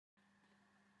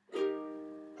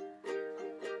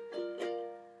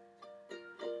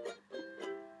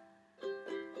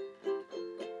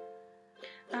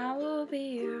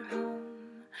be your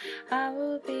home, I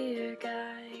will be your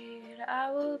guide, I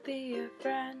will be your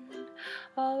friend,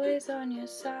 always on your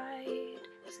side.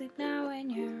 Sleep now in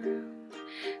your room,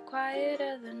 quiet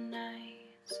of the night,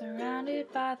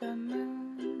 surrounded by the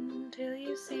moon, till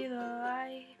you see the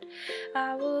light.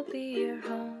 I will be your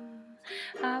home,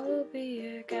 I will be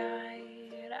your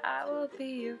guide, I will be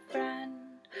your friend,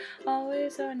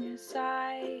 always on your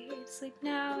side. Sleep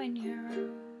now in your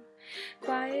room,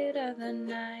 quiet of the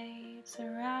night,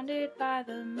 surrounded by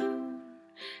the moon,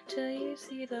 till you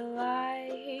see the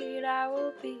light. I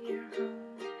will be your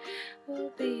home,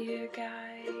 will be your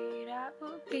guide, I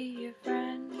will be your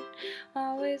friend,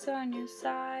 always on your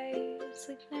side.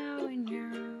 Sleep now in your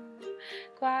room,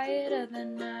 quiet of the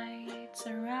night,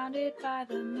 surrounded by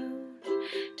the moon,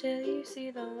 till you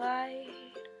see the light.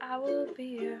 I will be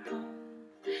your home,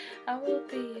 I will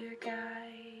be your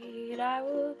guide, I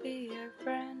will be your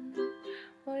friend,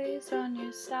 always on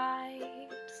your side.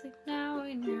 Sleep now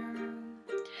in your room,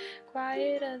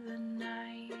 quiet of the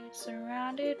night,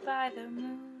 surrounded by the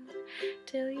moon,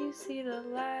 till you see the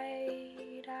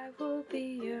light. I will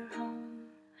be your home,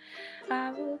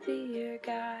 I will be your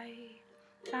guide,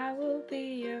 I will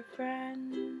be your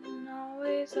friend,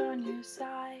 always on your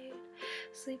side.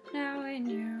 Sleep now in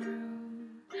your room,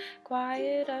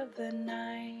 quiet of the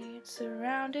night,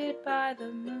 surrounded by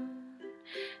the moon,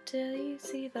 till you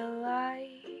see the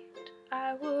light.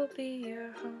 I will be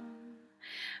your home,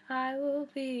 I will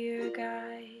be your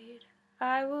guide,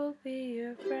 I will be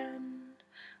your friend,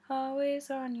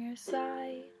 always on your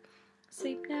side.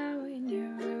 Sleep now in your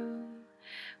room,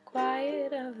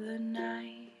 quiet of the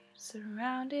night,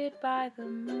 surrounded by the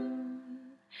moon,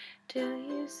 till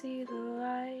you see the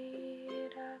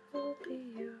light. I will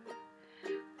be your